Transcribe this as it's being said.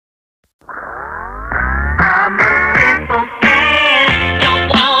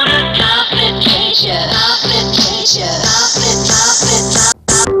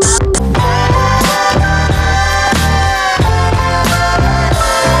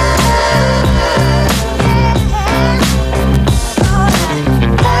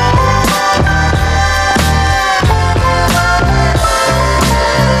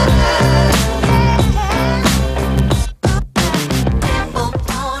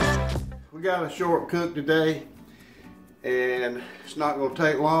We got a short cook today, and it's not going to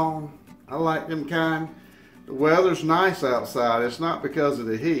take long. I like them kind. The weather's nice outside. It's not because of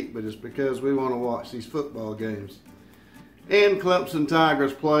the heat, but it's because we want to watch these football games. And Clemson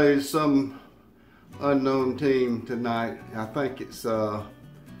Tigers plays some unknown team tonight. I think it's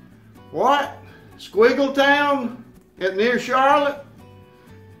what? Squiggletown at near Charlotte?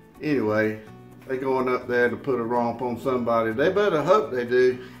 Anyway, they going up there to put a romp on somebody. They better hope they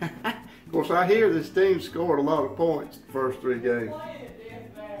do. Of course, I hear this team scored a lot of points the first 3 games.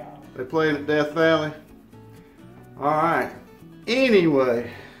 They playing at Death Valley? Alright. Anyway,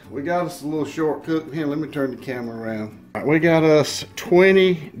 we got us a little short cook. Here, let me turn the camera around. Right, we got us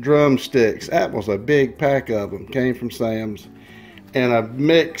 20 drumsticks. That was a big pack of them. Came from Sam's. And a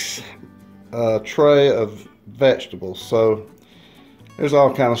mix tray of vegetables. So there's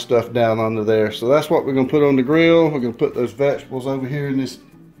all kind of stuff down under there. So that's what we're going to put on the grill. We're going to put those vegetables over here in this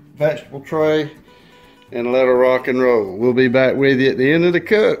vegetable tray and let her rock and roll. We'll be back with you at the end of the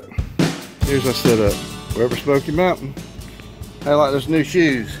cook. Here's our setup. Weber Smokey Mountain. I like those new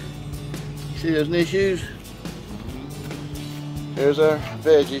shoes. See those new shoes? There's our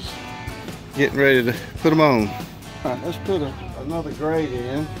veggies. Getting ready to put them on. All right, let's put another grate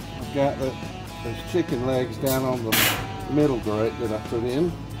in. I've got those chicken legs down on the middle grate that I put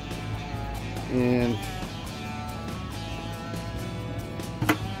in. And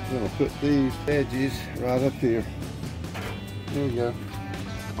I'm going to put these veggies right up here. There you go.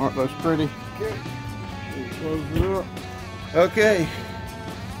 Aren't those pretty? Okay. Close it up. Okay.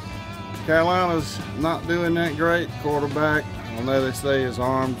 Carolina's not doing that great. Quarterback, I know they say his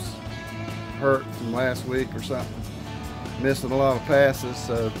arms hurt from last week or something. Missing a lot of passes,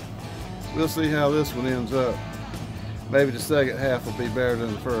 so we'll see how this one ends up. Maybe the second half will be better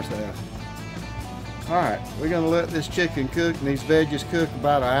than the first half. Alright, we're going to let this chicken cook and these veggies cook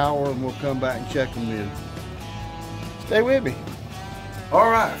about an hour, and we'll come back and check them in. Stay with me.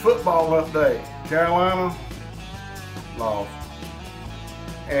 Alright, football update. Carolina lost.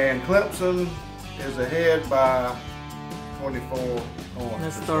 And Clemson is ahead by 24 points.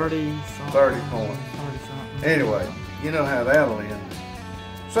 That's 30 something. 30 points. 30 something. Anyway, you know how that'll end.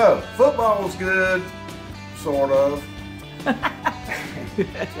 So, football was good, sort of.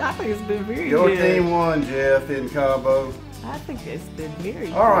 I think it's been very Your good. team won, Jeff, in Cabo. I think it's been very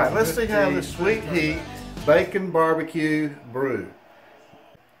good. Alright, let's see how the Sweet Heat Bacon Barbecue brew.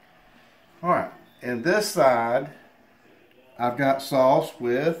 Alright, and this side, I've got sauce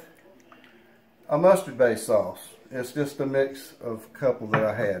with a mustard-based sauce. It's just a mix of a couple that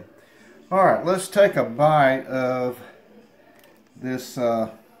I had. Alright, let's take a bite of this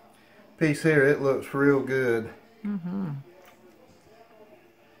piece here. It looks real good. Mm-hmm.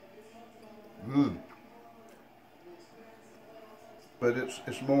 But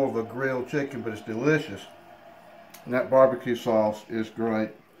it's more of a grilled chicken, but it's delicious. And that barbecue sauce is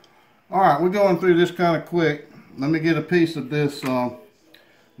great. Alright, we're going through this kind of quick. Let me get a piece of this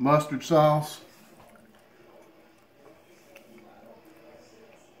mustard sauce.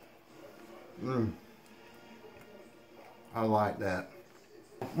 I like that.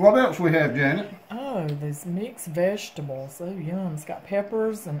 What else we have, Janet? Oh, these mixed vegetables. Oh, yum. It's got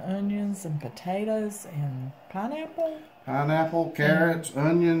peppers and onions and potatoes and pineapple. Pineapple, carrots,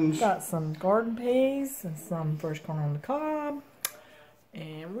 onions. Got some garden peas and some fresh corn on the cob.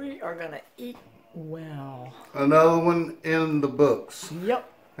 And we are going to eat well. Another one in the books. Yep.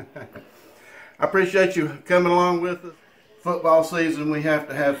 I appreciate you coming along with us. Football season, we have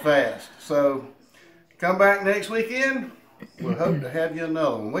to have fast. So, come back next weekend. We'll hope to have you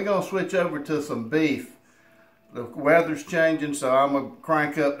another one. We're going to switch over to some beef. The weather's changing, so I'm going to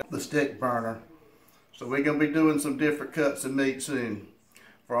crank up the stick burner. So we're going to be doing some different cuts of meat soon.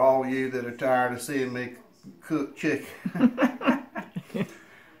 For all you that are tired of seeing me cook chicken.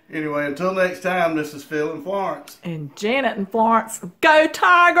 Anyway, until next time, this is Phil and Florence. And Janet and Florence. Go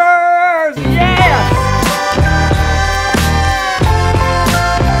Tigers! Yeah!